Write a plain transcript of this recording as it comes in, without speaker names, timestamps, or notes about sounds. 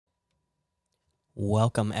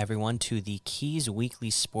Welcome, everyone, to the Keys Weekly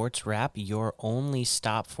Sports Wrap, your only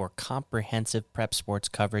stop for comprehensive prep sports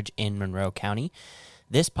coverage in Monroe County.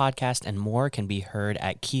 This podcast and more can be heard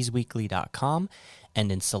at keysweekly.com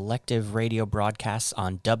and in selective radio broadcasts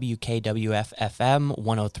on WKWF-FM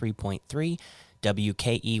 103.3,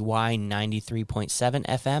 WKEY 93.7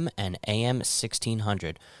 FM, and AM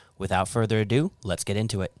 1600. Without further ado, let's get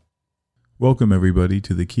into it. Welcome, everybody,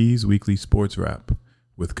 to the Keys Weekly Sports Wrap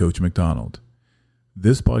with Coach McDonald.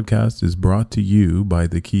 This podcast is brought to you by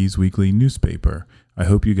the Keys Weekly newspaper. I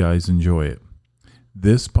hope you guys enjoy it.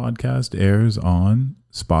 This podcast airs on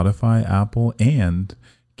Spotify, Apple, and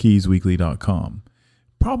keysweekly.com.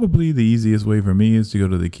 Probably the easiest way for me is to go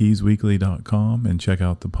to the keysweekly.com and check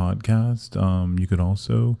out the podcast. You could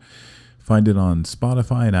also find it on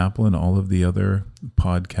Spotify and Apple and all of the other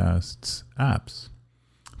podcasts apps.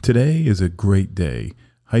 Today is a great day.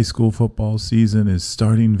 High school football season is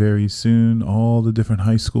starting very soon. All the different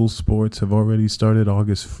high school sports have already started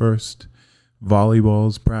August 1st.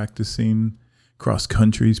 Volleyball's practicing, cross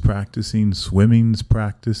country's practicing, swimming's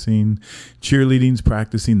practicing, cheerleading's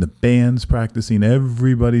practicing, the band's practicing.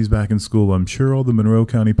 Everybody's back in school. I'm sure all the Monroe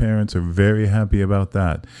County parents are very happy about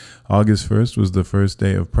that. August 1st was the first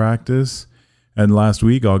day of practice, and last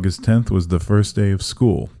week, August 10th, was the first day of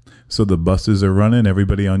school. So the buses are running.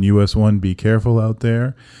 Everybody on US 1, be careful out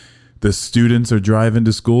there. The students are driving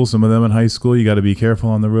to school. Some of them in high school. You got to be careful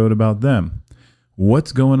on the road about them.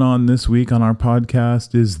 What's going on this week on our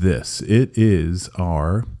podcast is this. It is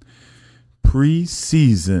our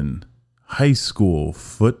preseason high school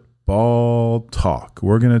football talk.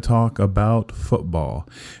 We're going to talk about football,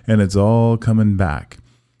 and it's all coming back.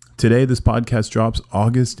 Today, this podcast drops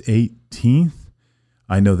August 18th.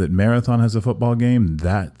 I know that Marathon has a football game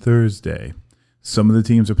that Thursday. Some of the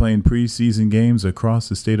teams are playing preseason games across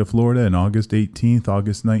the state of Florida on August 18th,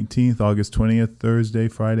 August 19th, August 20th, Thursday,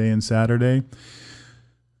 Friday, and Saturday.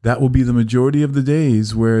 That will be the majority of the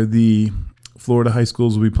days where the Florida high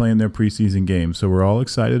schools will be playing their preseason games. So we're all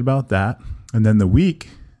excited about that. And then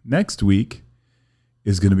next week,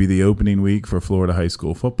 is going to be the opening week for Florida high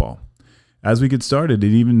school football. As we get started,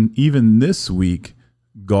 and even this week,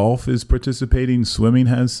 golf is participating. Swimming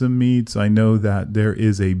has some meets. I know that there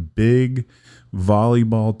is a big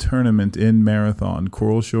volleyball tournament in Marathon.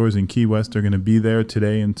 Coral Shores and Key West are going to be there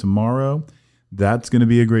today and tomorrow. That's going to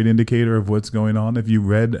be a great indicator of what's going on. If you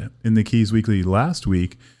read in the Keys Weekly last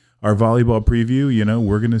week, our volleyball preview,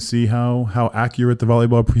 we're going to see how accurate the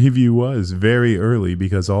volleyball preview was very early,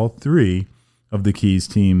 because all three of the Keys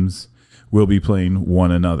teams will be playing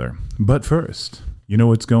one another. But first, you know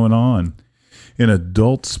what's going on in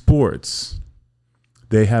adult sports.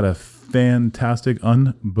 They had a fantastic,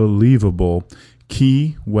 unbelievable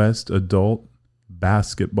Key West Adult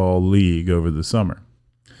Basketball League over the summer.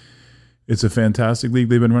 It's a fantastic league.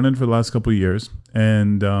 They've been running for the last couple of years,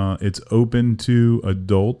 and it's open to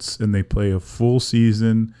adults, and they play a full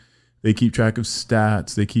season. They keep track of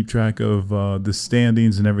stats. They keep track of the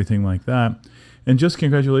standings and everything like that. And just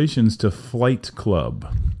congratulations to Flight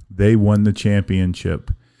Club. They won the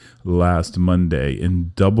championship last Monday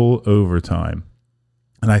in double overtime.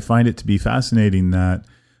 And I find it to be fascinating that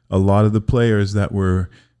a lot of the players that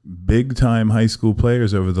were big-time high school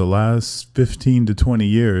players over the last 15 to 20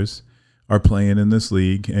 years are playing in this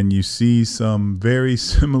league, and you see some very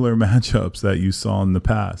similar matchups that you saw in the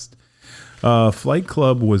past. Flight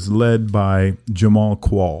Club was led by Jamal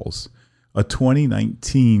Qualls, a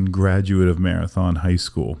 2019 graduate of Marathon High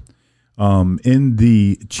School. In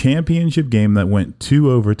the championship game that went 2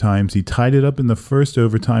 overtimes, he tied it up in the first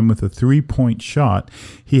overtime with a 3-point shot.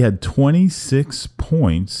 He had 26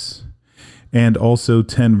 points and also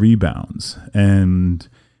 10 rebounds. And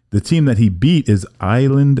the team that he beat is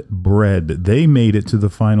Island Bread. They made it to the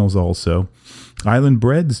finals also. Island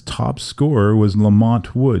Bread's top scorer was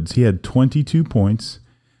Lamont Woods. He had 22 points,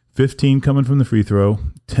 15 coming from the free throw,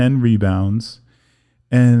 10 rebounds.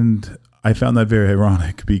 And I found that very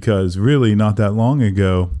ironic, because really not that long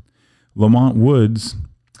ago, Lamont Woods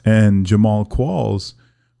and Jamal Qualls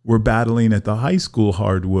were battling at the high school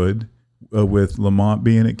hardwood, with Lamont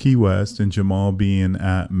being at Key West and Jamal being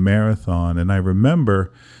at Marathon. And I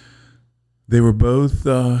remember they were both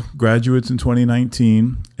graduates in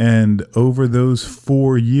 2019, and over those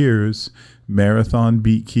 4 years, Marathon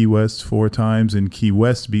beat Key West 4 times and Key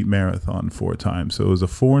West beat Marathon 4 times. So it was a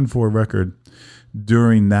 4-4 record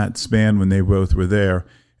during that span when they both were there.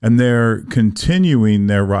 And they're continuing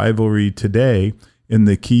their rivalry today in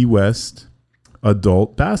the Key West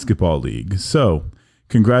Adult Basketball League. So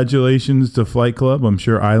congratulations to Flight Club. I'm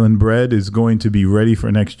sure Island Bread is going to be ready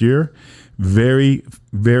for next year. Very,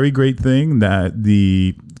 very great thing that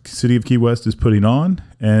the City of Key West is putting on,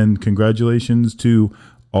 and congratulations to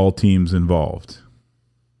all teams involved.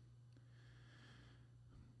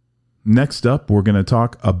 Next up, we're going to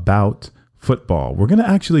talk about football. We're going to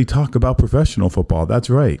actually talk about professional football. That's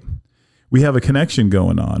right. We have a connection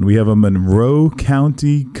going on. We have a Monroe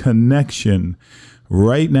County connection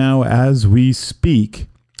right now as we speak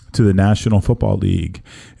to the National Football League.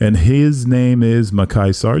 And his name is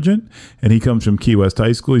Mekhi Sargent, and he comes from Key West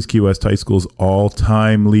High School. He's Key West High School's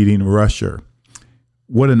all-time leading rusher.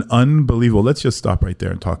 What an unbelievable... Let's just stop right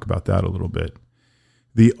there and talk about that a little bit.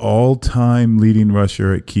 The all-time leading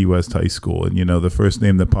rusher at Key West High School. And, the first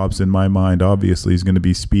name that pops in my mind, obviously, is going to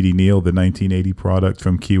be Speedy Neal, the 1980 product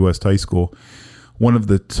from Key West High School. One of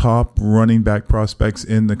the top running back prospects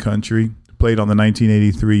in the country. Played on the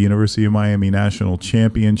 1983 University of Miami National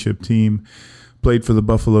Championship team. Played for the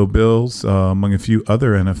Buffalo Bills, among a few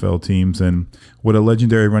other NFL teams. And what a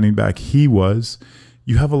legendary running back he was.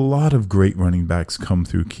 You have a lot of great running backs come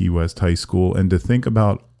through Key West High School. And to think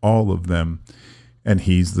about all of them... And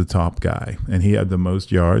he's the top guy. And he had the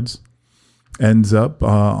most yards. Ends up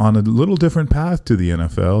on a little different path to the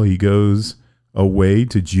NFL. He goes away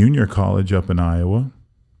to junior college up in Iowa.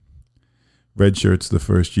 Redshirts the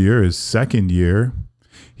first year. His second year,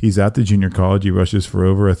 he's at the junior college. He rushes for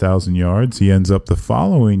over 1,000 yards. He ends up the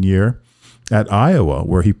following year at Iowa,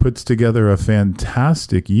 where he puts together a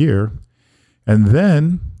fantastic year. And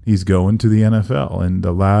then... he's going to the NFL. And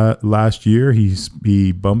the last year,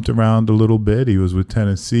 he bumped around a little bit. He was with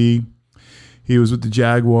Tennessee. He was with the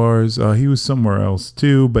Jaguars. He was somewhere else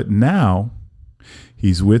too. But now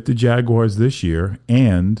he's with the Jaguars this year.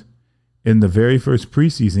 And in the very first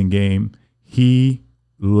preseason game, he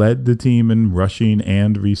led the team in rushing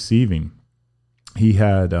and receiving. He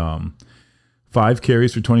had 5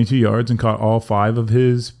 carries for 22 yards and caught all 5 of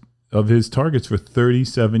his targets for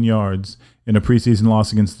 37 yards in a preseason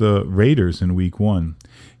loss against the Raiders in week 1.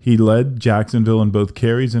 He led Jacksonville in both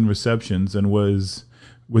carries and receptions and was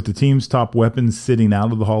with the team's top weapons sitting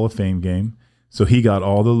out of the Hall of Fame game. So he got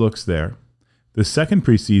all the looks there. The second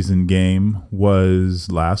preseason game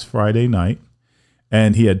was last Friday night,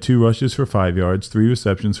 and he had 2 rushes for 5 yards, 3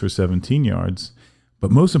 receptions for 17 yards. But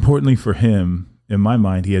most importantly for him, in my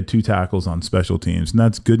mind, he had 2 tackles on special teams. And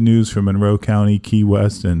that's good news for Monroe County, Key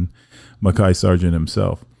West, and Mekhi Sargent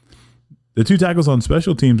himself. The 2 tackles on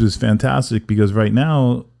special teams is fantastic because right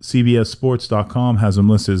now, CBSSports.com has him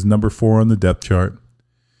listed as number 4 on the depth chart.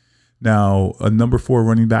 Now, a number 4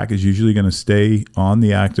 running back is usually going to stay on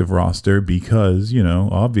the active roster because,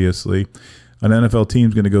 obviously, an NFL team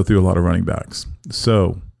is going to go through a lot of running backs.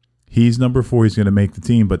 So he's number 4. He's going to make the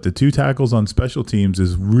team. But the 2 tackles on special teams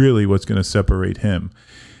is really what's going to separate him.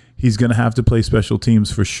 He's going to have to play special teams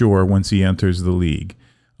for sure once he enters the league.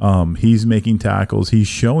 He's making tackles. He's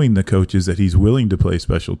showing the coaches that he's willing to play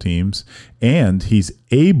special teams and he's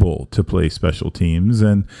able to play special teams.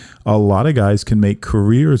 And a lot of guys can make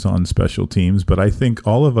careers on special teams. But I think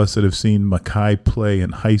all of us that have seen Mekhi play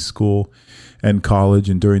in high school and college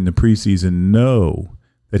and during the preseason know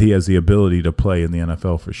that he has the ability to play in the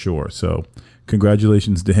NFL for sure. So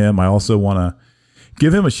congratulations to him. I also want to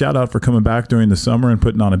give him a shout out for coming back during the summer and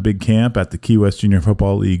putting on a big camp at the Key West Junior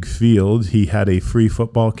Football League field. He had a free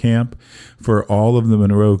football camp for all of the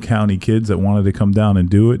Monroe County kids that wanted to come down and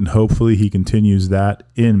do it. And hopefully he continues that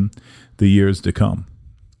in the years to come.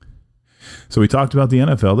 So we talked about the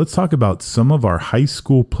NFL. Let's talk about some of our high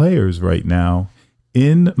school players right now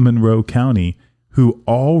in Monroe County who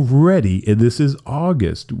already, and this is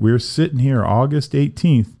August, we're sitting here August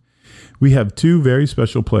 18th. We have 2 very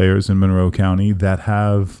special players in Monroe County that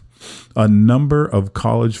have a number of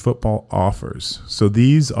college football offers. So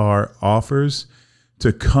these are offers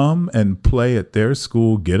to come and play at their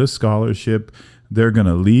school, get a scholarship. They're going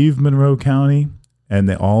to leave Monroe County,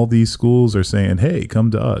 and all these schools are saying, hey,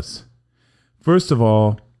 come to us. First of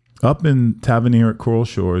all, up in Tavernier at Coral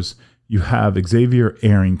Shores, you have Xavier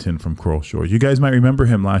Arrington from Coral Shores. You guys might remember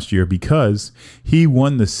him last year because he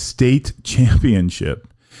won the state championship.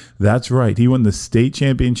 That's right. He won the state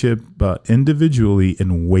championship individually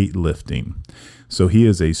in weightlifting. So he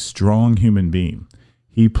is a strong human being.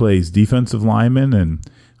 He plays defensive lineman, and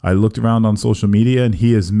I looked around on social media, and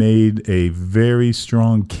he has made a very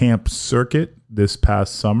strong camp circuit this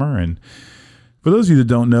past summer. And for those of you that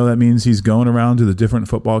don't know, that means he's going around to the different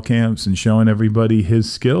football camps and showing everybody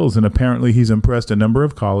his skills. And apparently he's impressed a number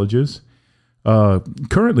of colleges.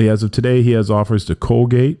 Currently, as of today, he has offers to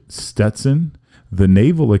Colgate, Stetson, the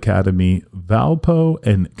Naval Academy, Valpo,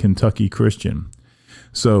 and Kentucky Christian.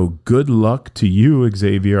 So good luck to you,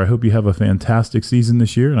 Xavier. I hope you have a fantastic season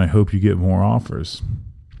this year, and I hope you get more offers.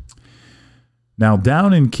 Now,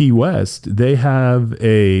 down in Key West, they have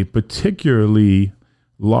a particularly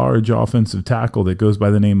large offensive tackle that goes by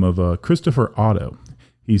the name of Christopher Otto.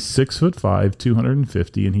 He's 6'5",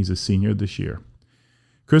 250, and he's a senior this year.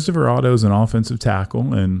 Christopher Otto is an offensive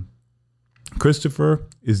tackle, and Christopher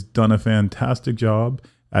has done a fantastic job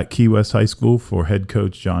at Key West High School for head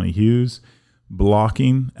coach Johnny Hughes,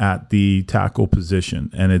 blocking at the tackle position,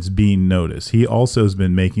 and it's being noticed. He also has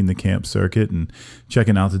been making the camp circuit and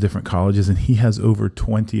checking out the different colleges, and he has over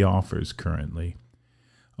 20 offers currently.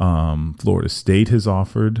 Florida State has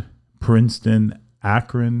offered, Princeton,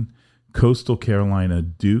 Akron, Coastal Carolina,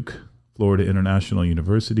 Duke, Florida International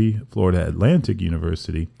University, Florida Atlantic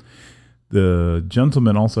University. The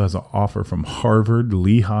gentleman also has an offer from Harvard,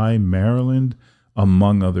 Lehigh, Maryland,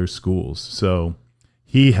 among other schools. So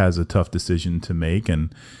he has a tough decision to make,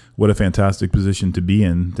 and what a fantastic position to be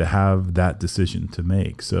in to have that decision to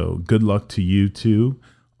make. So good luck to you too.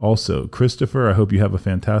 Also, Christopher, I hope you have a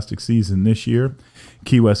fantastic season this year.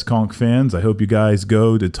 Key West Conch fans, I hope you guys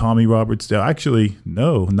go to Tommy Roberts Day. Actually,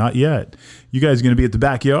 no, not yet. You guys are going to be at the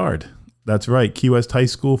backyard. That's right. Key West High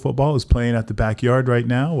School football is playing at the backyard right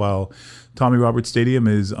now while Tommy Roberts Stadium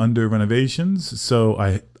is under renovations. So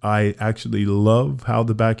I actually love how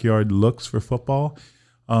the backyard looks for football.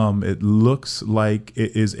 It looks like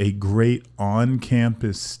it is a great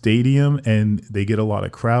on-campus stadium, and they get a lot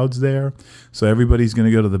of crowds there. So everybody's going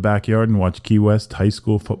to go to the backyard and watch Key West High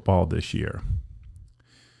School football this year.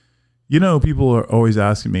 You know, people are always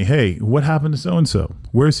asking me, hey, what happened to so-and-so?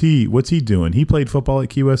 Where's he? What's he doing? He played football at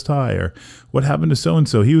Key West High. Or what happened to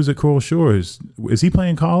so-and-so? He was at Coral Shores. Is he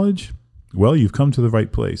playing college? Well, you've come to the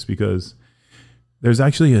right place, because there's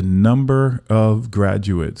actually a number of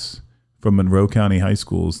graduates from Monroe County high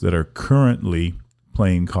schools that are currently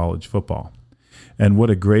playing college football. And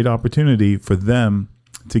what a great opportunity for them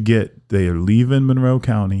to get. They are leaving Monroe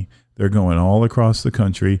County. They're going all across the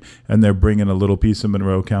country, and they're bringing a little piece of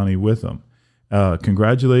Monroe County with them.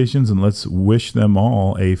 Congratulations, and let's wish them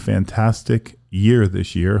all a fantastic year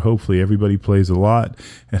this year. Hopefully everybody plays a lot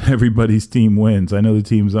and everybody's team wins. I know the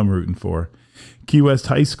teams I'm rooting for. Key West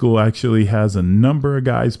High School actually has a number of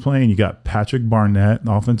guys playing. You got Patrick Barnett, an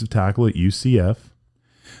offensive tackle at UCF.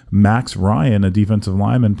 Max Ryan, a defensive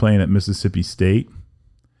lineman, playing at Mississippi State.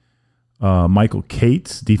 Michael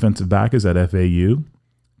Cates, defensive back, is at FAU.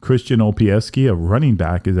 Christian Olpieski, a running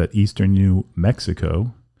back, is at Eastern New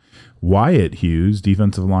Mexico. Wyatt Hughes,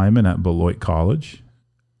 defensive lineman at Beloit College.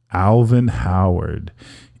 Alvin Howard,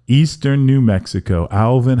 Eastern New Mexico.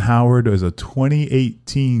 Alvin Howard is a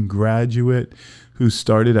 2018 graduate who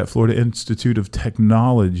started at Florida Institute of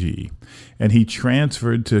Technology, and he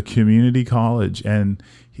transferred to community college. And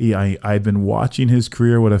I've been watching his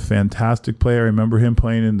career. What a fantastic player. I remember him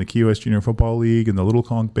playing in the Key West Junior Football League and the Little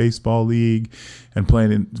Conch Baseball League, and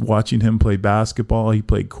watching him play basketball. He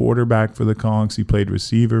played quarterback for the Conchs. He played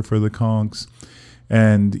receiver for the Conchs.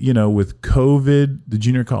 And, you know, with COVID, the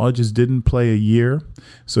junior colleges didn't play a year,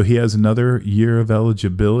 so he has another year of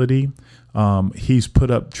eligibility. He's put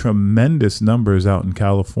up tremendous numbers out in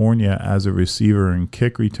California as a receiver and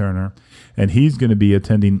kick returner, and he's going to be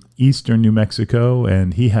attending Eastern New Mexico,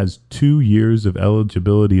 and he has 2 years of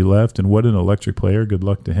eligibility left, and what an electric player. Good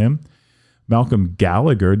luck to him. Malcolm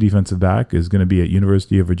Gallagher, defensive back, is going to be at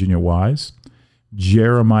University of Virginia Wise.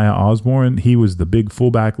 Jeremiah Osborne, he was the big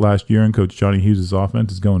fullback last year in Coach Johnny Hughes'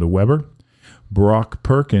 offense, is going to Weber. Brock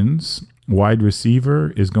Perkins, wide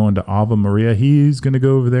receiver, is going to Ave Maria. He's going to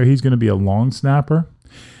go over there. He's going to be a long snapper,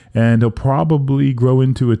 and he'll probably grow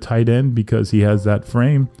into a tight end because he has that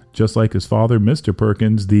frame, just like his father, Mr.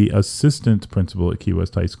 Perkins, the assistant principal at Key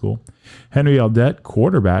West High School. Henry Aldette,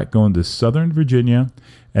 quarterback, going to Southern Virginia,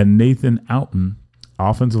 and Nathan Outen,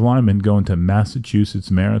 offensive lineman, going to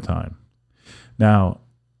Massachusetts Maritime. Now,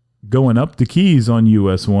 going up the Keys on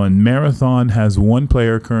US 1, Marathon has one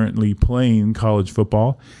player currently playing college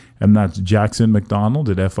football, and that's Jackson McDonald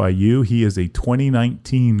at FIU. He is a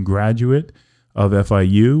 2019 graduate of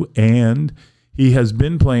FIU, and he has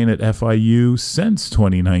been playing at FIU since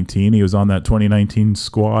 2019. He was on that 2019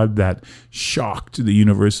 squad that shocked the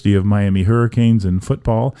University of Miami Hurricanes in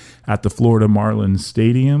football at the Florida Marlins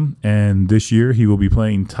Stadium, and this year he will be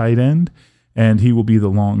playing tight end, and he will be the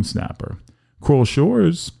long snapper. Coral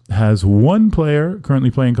Shores has one player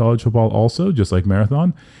currently playing college football also, just like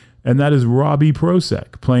Marathon, and that is Robbie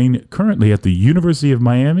Prosek, playing currently at the University of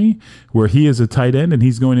Miami, where he is a tight end, and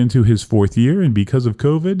he's going into his 4th year, and because of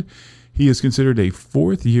COVID, he is considered a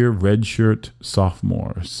 4th-year redshirt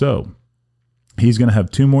sophomore. So he's going to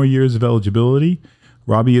have 2 more years of eligibility.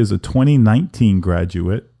 Robbie is a 2019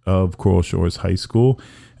 graduate of Coral Shores High School,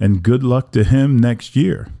 and good luck to him next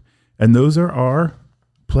year. And those are our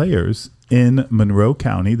players in Monroe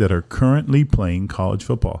County that are currently playing college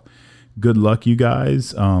football. Good luck, you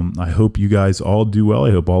guys. I hope you guys all do well.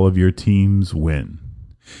 I hope all of your teams win.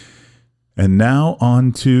 And now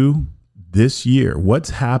on to this year.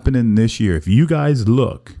 What's happening this year? If you guys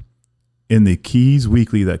look in the Keys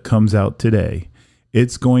Weekly that comes out today,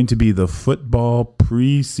 it's going to be the football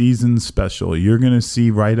preseason special. You're going to see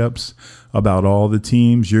write-ups about all the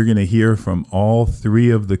teams. You're going to hear from all three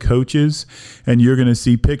of the coaches, and you're going to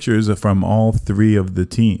see pictures from all three of the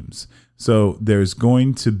teams. So there's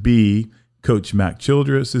going to be Coach Mac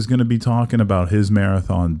Childress is going to be talking about his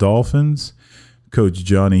Marathon Dolphins. Coach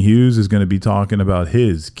Johnny Hughes is going to be talking about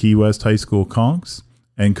his Key West High School Conchs.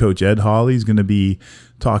 And Coach Ed Hawley is going to be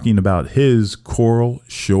talking about his Coral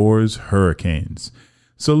Shores Hurricanes.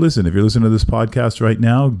 So listen, if you're listening to this podcast right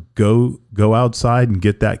now, go outside and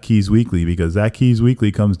get that Keys Weekly, because that Keys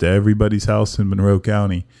Weekly comes to everybody's house in Monroe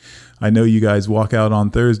County. I know you guys walk out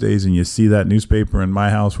on Thursdays and you see that newspaper in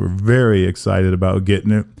my house. We're very excited about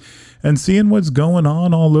getting it and seeing what's going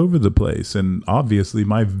on all over the place. And obviously,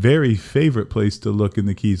 my very favorite place to look in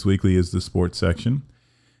the Keys Weekly is the sports section,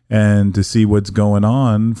 and to see what's going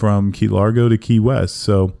on from Key Largo to Key West.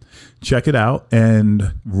 So check it out.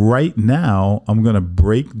 And right now, I'm going to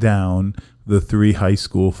break down the three high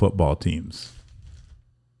school football teams.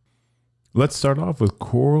 Let's start off with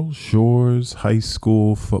Coral Shores High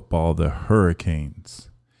School football, the Hurricanes.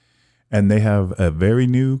 And they have a very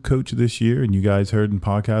new coach this year, and you guys heard in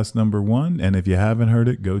podcast number 1. And if you haven't heard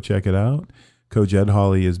it, go check it out. Coach Ed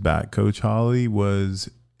Hawley is back. Coach Hawley was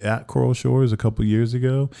at Coral Shores a couple years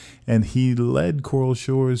ago, and he led Coral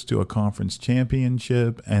Shores to a conference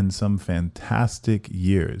championship and some fantastic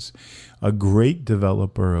years. A great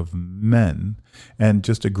developer of men and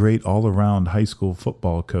just a great all-around high school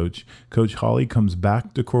football coach. Coach Hawley comes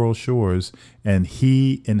back to Coral Shores, and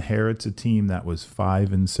he inherits a team that was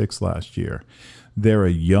 5-6 last year. They're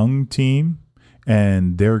a young team,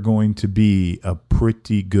 and they're going to be a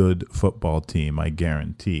pretty good football team, I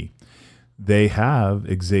guarantee. They have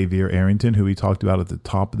Xavier Arrington, who we talked about at the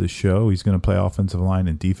top of the show. He's going to play offensive line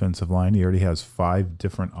and defensive line. He already has 5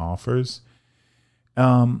 different offers.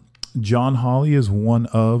 John Hawley is one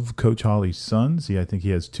of Coach Hawley's sons. I think he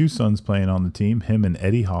has 2 sons playing on the team, him and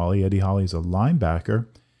Eddie Hawley. Eddie Hawley is a linebacker.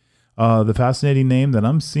 The fascinating name that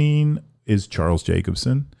I'm seeing is Charles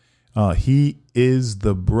Jacobson. He is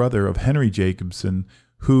the brother of Henry Jacobson,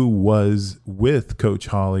 who was with Coach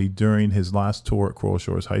Hawley during his last tour at Coral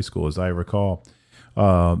Shores High School. As I recall,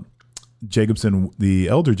 Jacobson, the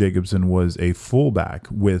elder Jacobson, was a fullback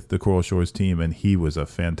with the Coral Shores team, and he was a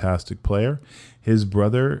fantastic player. His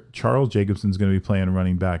brother, Charles Jacobson, is going to be playing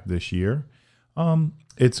running back this year.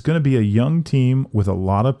 It's going to be a young team with a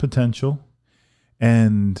lot of potential,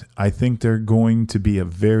 and I think they're going to be a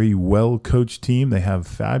very well-coached team. They have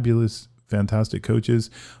fantastic coaches.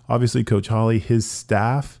 Obviously, Coach Hawley, his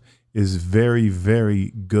staff is very,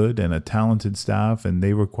 very good and a talented staff, and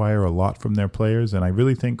they require a lot from their players. And I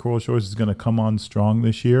really think Coral Shores is going to come on strong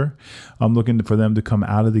this year. I'm looking for them to come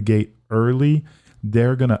out of the gate early.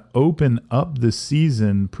 They're going to open up the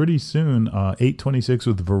season pretty soon, 8-26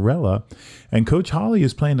 with Varela. And Coach Hawley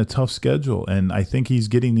is playing a tough schedule, and I think he's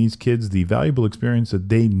getting these kids the valuable experience that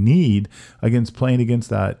they need playing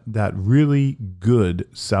against that really good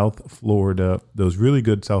South Florida, those really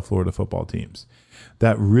good South Florida football teams.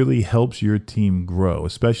 That really helps your team grow,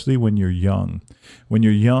 especially when you're young. When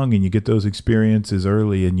you're young and you get those experiences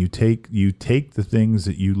early, and you take the things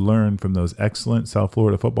that you learn from those excellent South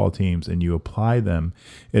Florida football teams and you apply them,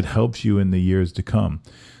 it helps you in the years to come.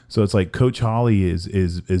 So it's like Coach Hawley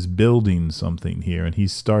is building something here, and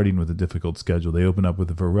he's starting with a difficult schedule. They open up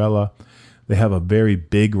with Varela. They have a very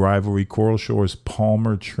big rivalry. Coral Shores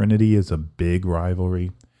Palmer Trinity is a big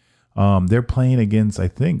rivalry. They're playing against, I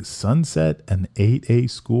think, Sunset, an 8A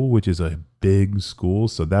school, which is a big school.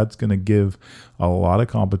 So that's going to give a lot of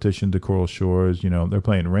competition to Coral Shores. They're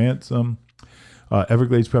playing Ransom,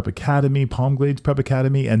 Everglades Prep Academy, Palm Glades Prep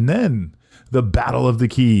Academy, and then the Battle of the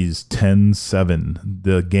Keys, 10-7,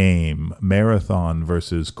 the game, Marathon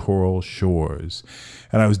versus Coral Shores.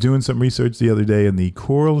 And I was doing some research the other day, and the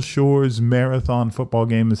Coral Shores Marathon football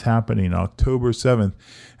game is happening October 7th.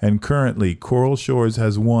 And currently, Coral Shores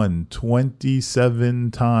has won 27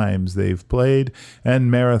 times they've played, and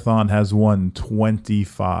Marathon has won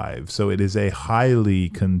 25. So it is a highly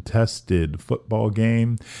contested football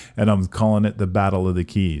game, and I'm calling it the Battle of the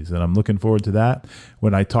Keys. And I'm looking forward to that.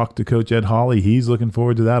 When I talked to Coach Ed Hawley, he's looking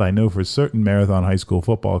forward to that. I know for certain Marathon High School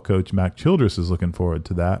football coach Mac Childress is looking forward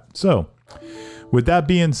to that. So with that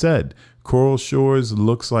being said, Coral Shores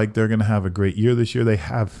looks like they're going to have a great year this year. They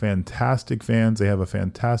have fantastic fans. They have a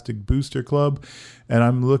fantastic booster club. And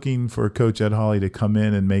I'm looking for Coach Ed Holly to come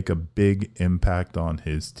in and make a big impact on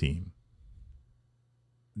his team.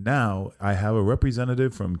 Now, I have a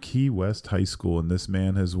representative from Key West High School, and this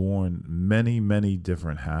man has worn many, many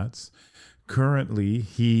different hats. Currently,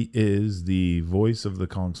 he is the voice of the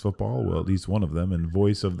Conchs football, well, at least one of them, and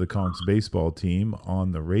voice of the Conchs baseball team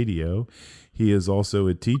on the radio. He is also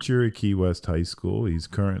a teacher at Key West High School. He's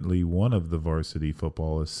currently one of the varsity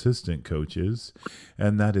football assistant coaches,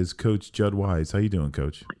 and that is Coach Judd Wise. How you doing,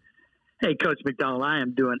 Coach? Hey, Coach McDonald, I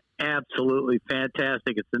am doing absolutely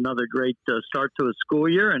fantastic. It's another great start to a school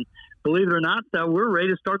year, and believe it or not, we're ready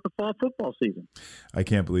to start the fall football season. I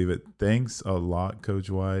can't believe it. Thanks a lot,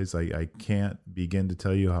 Coach Wise. I can't begin to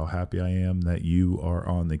tell you how happy I am that you are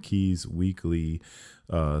on the Keys Weekly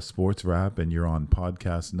Sports Wrap, and you're on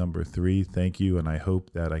podcast number 3. Thank you, and I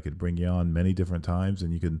hope that I could bring you on many different times,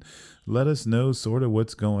 and you can let us know sort of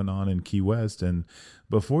what's going on in Key West. And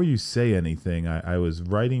before you say anything, I was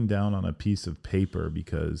writing down on a piece of paper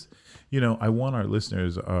because, I want our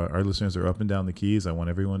listeners are up and down the Keys. I want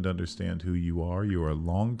everyone to understand who you are. You are a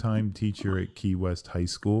longtime teacher at Key West High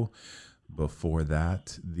School. Before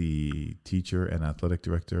that, the teacher and athletic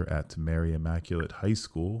director at Mary Immaculate High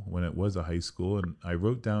School when it was a high school. And I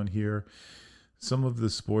wrote down here some of the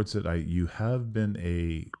sports that you have been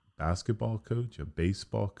a basketball coach, a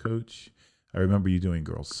baseball coach. I remember you doing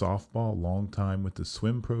girls softball, long time with the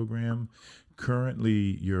swim program.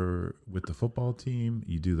 Currently, you're with the football team.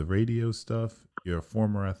 You do the radio stuff. You're a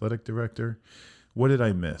former athletic director. What did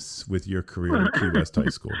I miss with your career at Key West High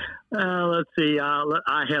School? Let's see.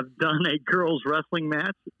 I have done a girls wrestling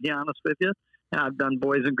match, to be honest with you. I've done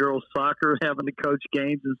boys and girls soccer, having to coach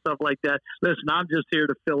games and stuff like that. Listen, I'm just here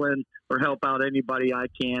to fill in or help out anybody I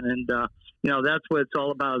can. And, that's what it's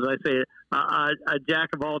all about. As I say, a jack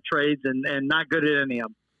of all trades and not good at any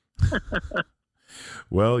of them.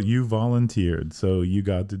 Well, you volunteered, so you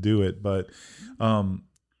got to do it. But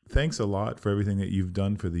thanks a lot for everything that you've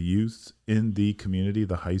done for the youth in the community,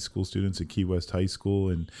 the high school students at Key West High School.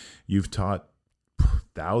 And you've taught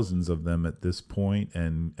thousands of them at this point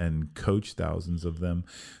and coached thousands of them.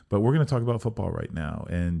 But we're going to talk about football right now.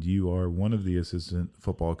 And you are one of the assistant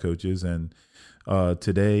football coaches. And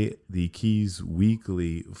today, the Keys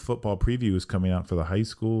Weekly football preview is coming out for the high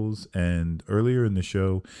schools. And earlier in the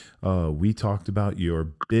show, we talked about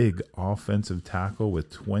your big offensive tackle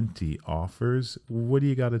with 20 offers. What do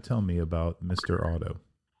you got to tell me about Mr. Otto?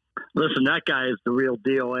 Listen, that guy is the real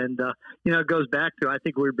deal. And, it goes back to, I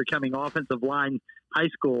think we're becoming offensive line high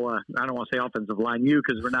school. I don't want to say offensive line U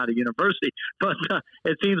because we're not a university, but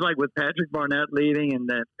it seems like with Patrick Barnett leaving and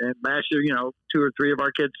last year, 2 or 3 of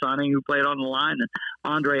our kids signing who played on the line, and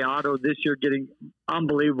Andre Otto this year getting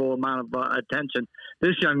unbelievable amount of attention.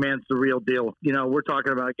 This young man's the real deal. We're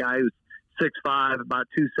talking about a guy who's 6'5", about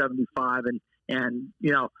 275, and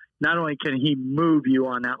not only can he move you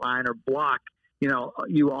on that line or block,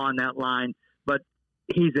 you on that line, but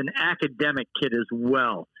he's an academic kid as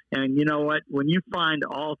well. And you know what? When you find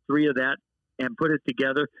all 3 of that and put it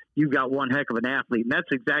together, you've got one heck of an athlete. And that's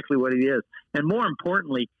exactly what he is. And more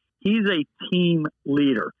importantly, he's a team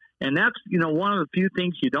leader. And that's, one of the few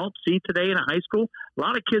things you don't see today in a high school. A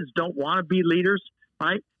lot of kids don't want to be leaders,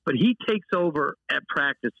 right? But he takes over at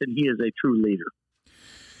practice, and he is a true leader.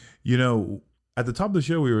 At the top of the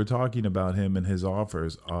show, we were talking about him and his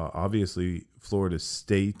offers. Obviously, Florida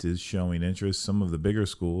State is showing interest, some of the bigger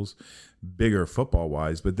schools, bigger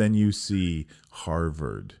football-wise, but then you see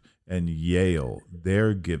Harvard and Yale,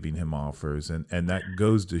 they're giving him offers, and that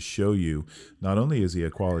goes to show you not only is he a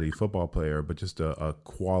quality football player, but just a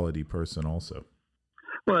quality person also.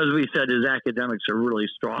 Well, as we said, his academics are really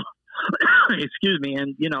strong. Excuse me.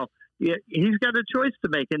 And, he's got a choice to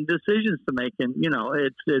make and decisions to make, and,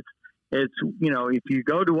 it's, if you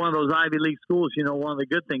go to one of those Ivy League schools, one of the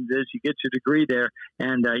good things is you get your degree there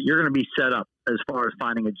and you're going to be set up as far as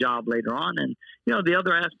finding a job later on. And, the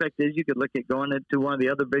other aspect is you could look at going into one of the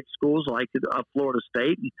other big schools like Florida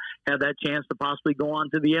State and have that chance to possibly go on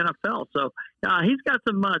to the NFL. So he's got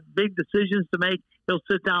some big decisions to make. He'll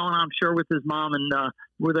sit down, I'm sure, with his mom and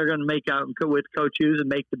where they're going to make out with Coach Hughes and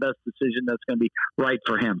make the best decision that's going to be right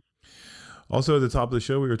for him. Also, at the top of the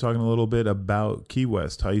show, we were talking a little bit about Key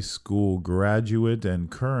West High School graduate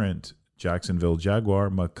and current Jacksonville Jaguar,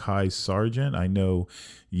 Mekhi Sargent. I know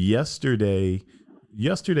yesterday,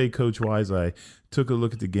 Coach Wise, I took a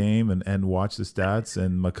look at the game and watched the stats,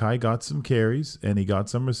 and Mekhi got some carries and he got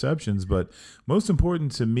some receptions. But most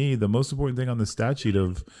important to me, the most important thing on the stat sheet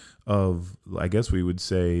of I guess we would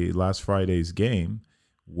say last Friday's game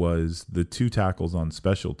was the 2 tackles on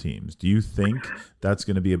special teams. Do you think that's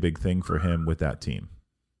going to be a big thing for him with that team?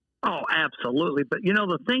 Oh, absolutely. But,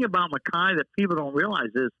 the thing about Mackay that people don't realize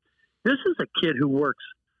is this is a kid who works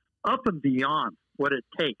up and beyond what it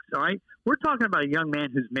takes, all right? We're talking about a young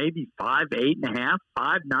man who's maybe 5'8.5",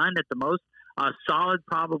 5'9" at the most, solid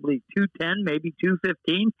probably 210, maybe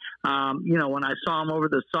 215, when I saw him over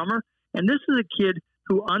the summer. And this is a kid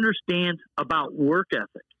who understands about work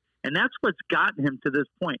ethic. And that's what's gotten him to this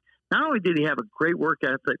point. Not only did he have a great work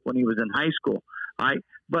ethic when he was in high school, right?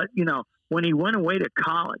 But, when he went away to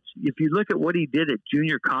college, if you look at what he did at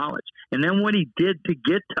junior college and then what he did to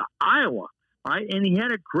get to Iowa, right? And he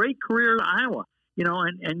had a great career at Iowa,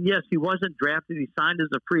 and yes, he wasn't drafted. He signed as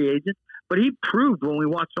a free agent, but he proved when we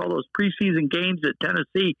watched all those preseason games at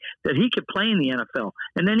Tennessee that he could play in the NFL.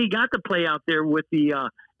 And then he got to play out there with the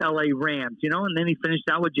LA Rams, and then he finished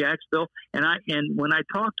out with Jacksonville. And when I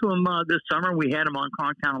talked to him this summer, we had him on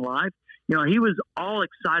Conchs Live, he was all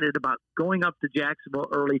excited about going up to Jacksonville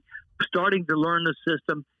early, starting to learn the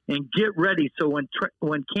system and get ready. So when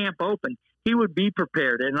camp opened, he would be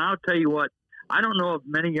prepared. And I'll tell you what, I don't know of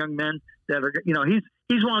many young men that are,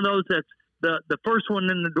 he's one of those that's the first one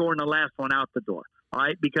in the door and the last one out the door, all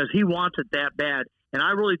right? Because he wants it that bad. And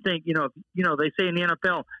I really think, they say in the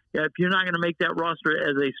NFL, if you're not going to make that roster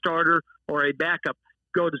as a starter or a backup,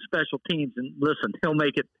 go to special teams. And listen, he'll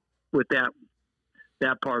make it with that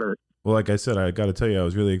part of it. Well, like I said, I got to tell you, I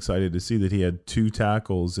was really excited to see that he had 2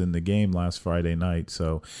 tackles in the game last Friday night.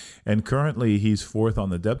 So, and currently he's 4th on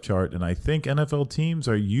the depth chart, and I think NFL teams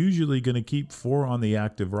are usually going to keep 4 on the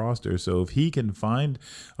active roster. So if he can find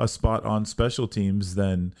a spot on special teams,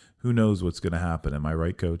 then who knows what's going to happen. Am I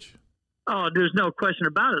right, Coach? Oh, there's no question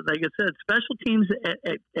about it. Like I said, special teams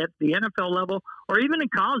at the NFL level or even in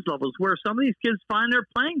college levels where some of these kids find their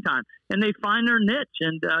playing time and they find their niche.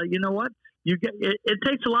 And you know what? It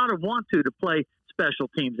takes a lot of want to play special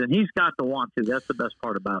teams, and he's got the want to. That's the best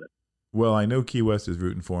part about it. Well, I know Key West is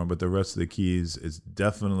rooting for him, but the rest of the Keys is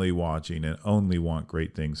definitely watching and only want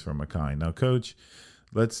great things from Mackay. Now, Coach,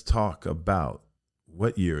 let's talk about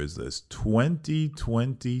what year is this?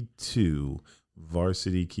 2022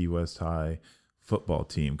 varsity Key West High football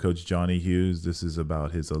team. Coach Johnny Hughes, this is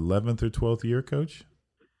about his 11th or 12th year, Coach?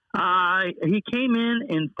 He came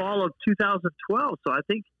in fall of 2012, so I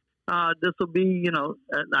think this will be,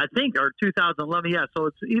 I think, or 2011. Yeah, so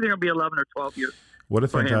it's either going to be 11 or 12 years. What a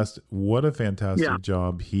fantastic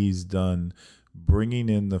job he's done bringing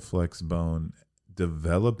in the flex bone,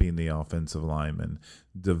 developing the offensive linemen,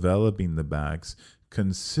 developing the backs,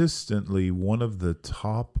 consistently one of the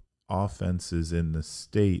top offenses in the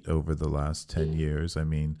state over the last 10 years. I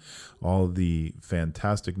mean, all the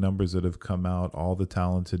fantastic numbers that have come out, all the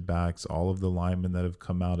talented backs, all of the linemen that have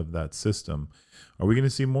come out of that system. Are we going to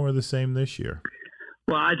see more of the same this year?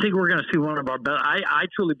 Well, I think we're going to see one of our best. I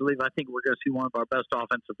truly believe I think we're going to see one of our best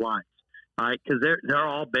offensive lines, all right, because they're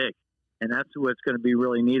all big, and that's what's going to be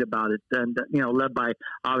really neat about it. And led by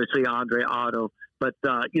obviously Andre Otto, but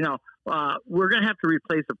we're going to have to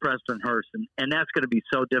replace the Preston Hurst, and that's going to be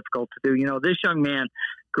so difficult to do. This young man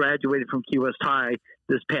graduated from Key West High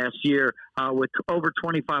this past year with over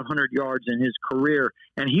 2,500 yards in his career,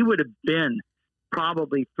 and he would have been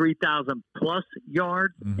probably 3,000 plus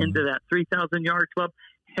yards into that 3,000 yard club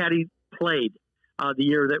had he played the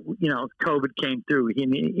year that COVID came through. He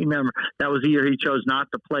remember that was the year he chose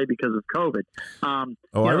not to play because of COVID. I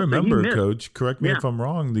remember, Coach. Correct me if I'm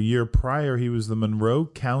wrong. The year prior, he was the Monroe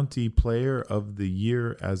County Player of the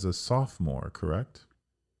Year as a sophomore. Correct?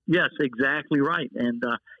 Yes, exactly right. And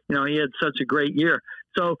he had such a great year.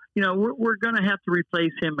 So we're going to have to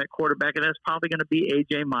replace him at quarterback, and that's probably going to be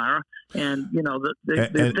AJ Myra. And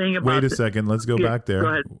the thing about wait a second, let's go back there. Go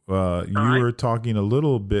ahead. You were talking a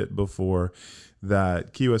little bit before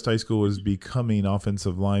that Key West High School was becoming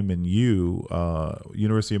offensive lineman U,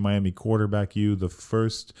 University of Miami quarterback U. The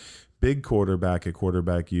first big quarterback at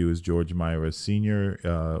quarterback U is George Myra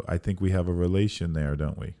Sr. I think we have a relation there,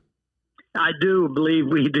 don't we? I do believe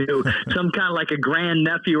we do. Some kind of like a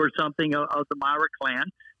grandnephew or something of the Myra clan.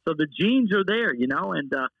 So the genes are there, and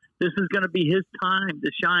this is going to be his time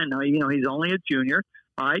to shine. Now, he's only a junior.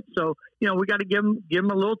 All right. So, we got to give him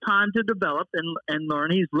a little time to develop and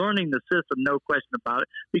learn. He's learning the system, no question about it.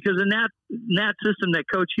 Because in that system that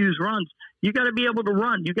Coach Hughes runs, you got to be able to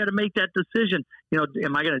run. You got to make that decision.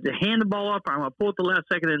 Am I going to hand the ball off, or am I going to pull it the last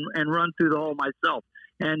second and run through the hole myself?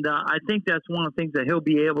 And I think that's one of the things that he'll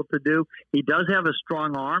be able to do. He does have a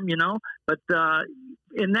strong arm, but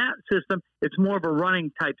in that system, it's more of a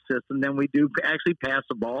running type system than we do actually pass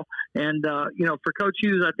the ball. And, for Coach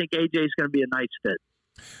Hughes, I think AJ is going to be a nice fit.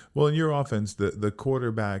 Well, in your offense, the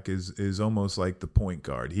quarterback is almost like the point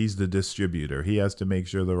guard. He's the distributor. He has to make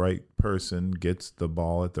sure the right person gets the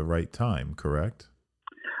ball at the right time, correct?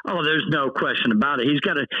 Oh, there's no question about it. He's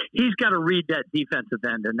got to read that defensive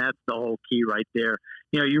end, and that's the whole key right there.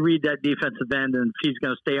 You read that defensive end, and if he's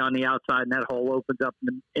going to stay on the outside and that hole opens up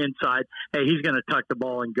inside, hey, he's going to tuck the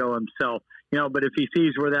ball and go himself. But if he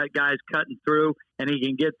sees where that guy's cutting through and he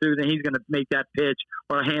can get through, then he's going to make that pitch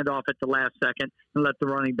or a handoff at the last second and let the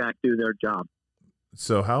running back do their job.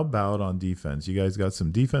 So how about on defense? You guys got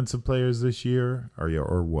some defensive players this year,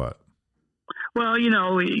 or what? Well,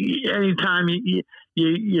 anytime you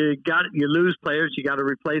lose players, you got to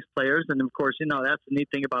replace players, and of course, that's the neat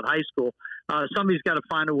thing about high school. Somebody's got to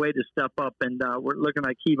find a way to step up, and we're looking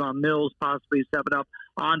at Kevon Mills possibly stepping up.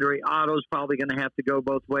 Andre Otto's probably going to have to go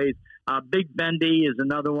both ways. Big Bendy is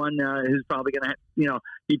another one who's probably going to,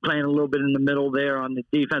 be playing a little bit in the middle there on the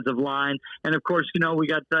defensive line, and of course, we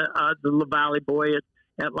got the LaValle boy at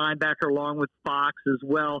linebacker along with Fox as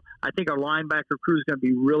well. I think our linebacker crew is going to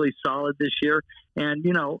be really solid this year. And,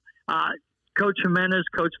 Coach Jimenez,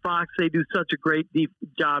 Coach Fox, they do such a great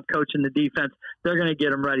job coaching the defense. They're going to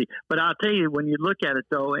get them ready. But I'll tell you, when you look at it,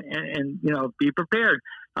 though, and be prepared,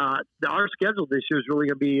 our schedule this year is really going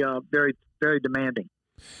to be very, very demanding.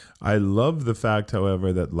 I love the fact,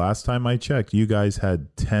 however, that last time I checked, you guys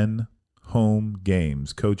had 10 home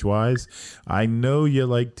games. Coach Wise, I know you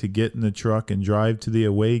like to get in the truck and drive to the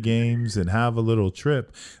away games and have a little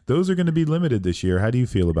trip. Those are going to be limited this year. How do you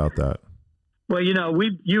feel about that? Well,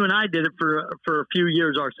 you and I did it for a few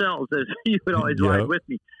years ourselves, as you would always ride with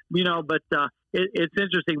me. But it's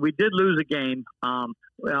interesting. We did lose a game.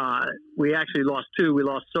 We actually lost two. We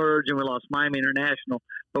lost Surge and we lost Miami International.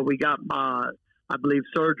 But we got, I believe,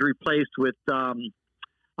 Surge replaced with Dade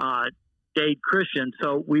Christian.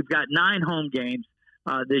 So we've got 9 home games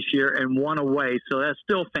this year and 1 away. So that's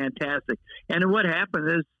still fantastic. And what happened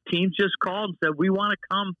is teams just called and said, we want to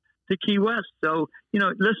come to Key West. So,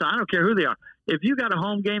 listen, I don't care who they are. If you got a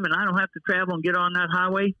home game and I don't have to travel and get on that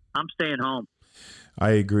highway, I'm staying home.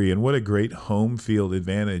 I agree. And what a great home field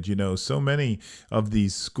advantage. So many of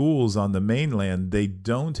these schools on the mainland, they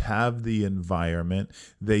don't have the environment.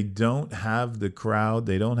 They don't have the crowd.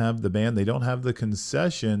 They don't have the band. They don't have the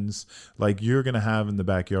concessions like you're going to have in the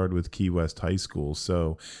backyard with Key West High School.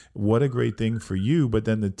 So what a great thing for you. But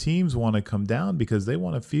then the teams want to come down because they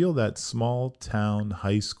want to feel that small town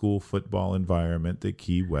high school football environment that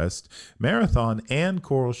Key West, Marathon, and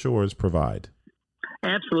Coral Shores provide.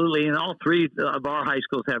 Absolutely, and all 3 of our high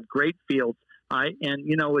schools have great fields, right? And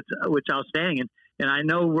it's outstanding. And I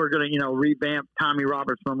know we're going to revamp Tommy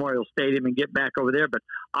Roberts Memorial Stadium and get back over there. But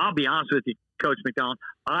I'll be honest with you, Coach McDonald,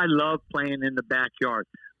 I love playing in the backyard.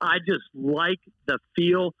 I just like the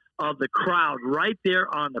feel of the crowd right there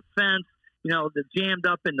on the fence. They're jammed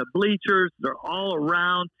up in the bleachers. They're all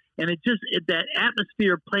around, and that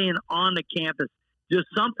atmosphere playing on the campus. Just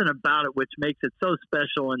something about it which makes it so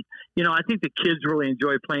special. And, I think the kids really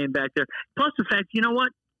enjoy playing back there. Plus the fact,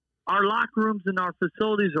 our locker rooms and our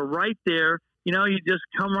facilities are right there. You just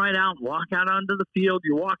come right out, walk out onto the field.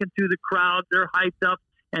 You're walking through the crowd. They're hyped up.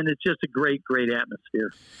 And it's just a great, great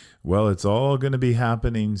atmosphere. Well, it's all going to be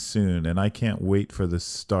happening soon, and I can't wait for the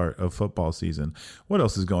start of football season. What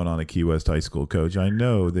else is going on at Key West High School, Coach? I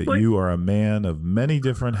know that you are a man of many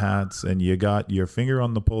different hats, and you got your finger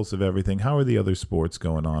on the pulse of everything. How are the other sports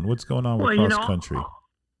going on? What's going on with cross country?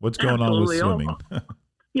 What's going on with swimming?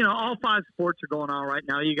 All 5 sports are going on right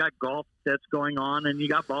now. You got golf that's going on, and you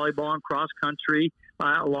got volleyball and cross country,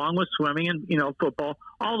 along with swimming and, football.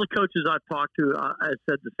 All the coaches I've talked to have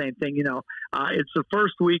said the same thing. It's the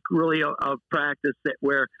first week really of practice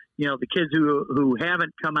where, the kids who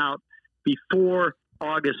haven't come out before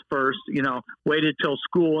August 1st, waited till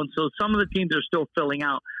school. And so some of the teams are still filling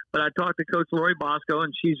out. But I talked to Coach Lori Bosco,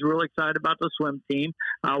 and she's really excited about the swim team.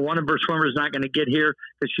 One of her swimmers is not going to get here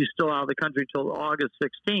because she's still out of the country till August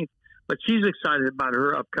 16th. But she's excited about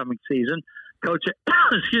her upcoming season. Coach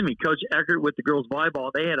Eckert with the girls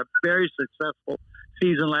volleyball, they had a very successful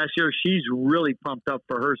season last year. She's really pumped up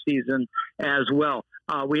for her season as well.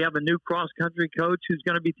 We have a new cross-country coach who's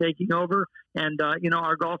going to be taking over. And,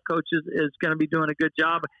 our golf coach is going to be doing a good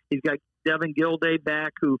job. He's got Devin Gilday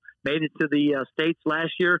back, who made it to the States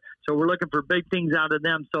last year. So we're looking for big things out of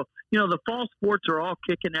them. So, the fall sports are all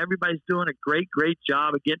kicking. Everybody's doing a great, great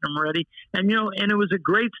job of getting them ready. And, and it was a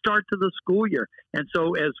great start to the school year. And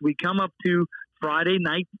so as we come up to Friday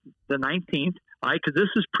night, the 19th, right, because this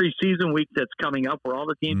is preseason week that's coming up where all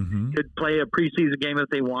the teams could play a preseason game if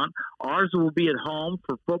they want. Ours will be at home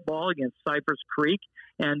for football against Cypress Creek.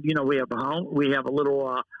 And, we have a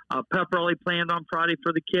little pep rally planned on Friday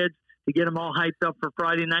for the kids. to get them all hyped up for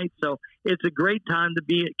Friday night. So it's a great time to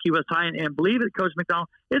be at Key West High. And believe it, Coach McDonald,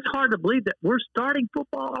 it's hard to believe that we're starting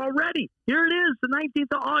football already. Here it is, the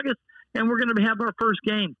 19th of August, and we're going to have our first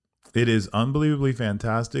game. It is unbelievably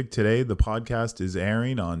fantastic. Today, the podcast is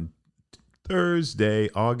airing on Thursday,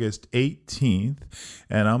 August 18th,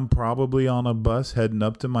 and I'm probably on a bus heading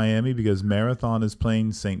up to Miami because Marathon is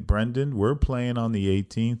playing St. Brendan. We're playing on the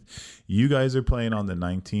 18th. You guys are playing on the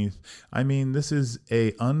 19th. I mean, this is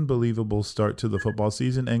a unbelievable start to the football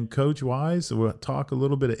season. And Coach Wise, we'll talk a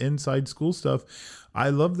little bit of inside school stuff. I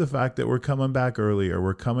love the fact that we're coming back earlier.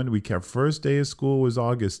 Our first day of school was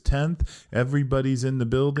August 10th. Everybody's in the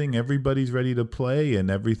building. Everybody's ready to play, and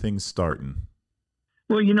everything's starting.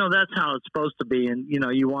 Well, that's how it's supposed to be. And,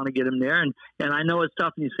 you want to get them there. And I know it's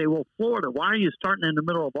tough. And you say, well, Florida, why are you starting in the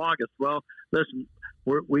middle of August? Well, listen,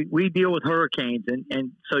 we deal with hurricanes.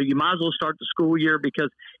 And so you might as well start the school year, because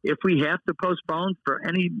if we have to postpone for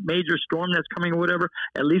any major storm that's coming or whatever,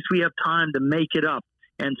 at least we have time to make it up.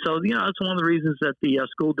 And so, that's one of the reasons that the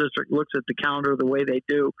school district looks at the calendar the way they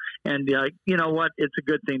do. And you know what? It's a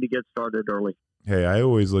good thing to get started early. Hey, I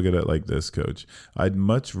always look at it like this, Coach. I'd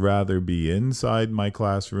much rather be inside my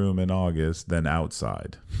classroom in August than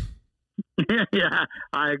outside. Yeah,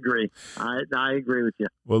 I agree. I agree with you.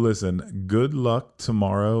 Well, listen, good luck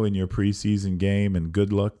tomorrow in your preseason game, and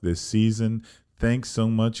good luck this season. Thanks so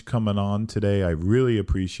much coming on today. I really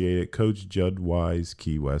appreciate it. Coach Judd Wise,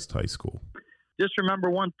 Key West High School. Just remember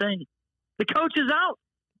one thing. The coach is out.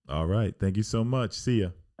 All right. Thank you so much. See ya.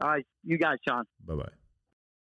 All right. You got it, Sean. Bye-bye.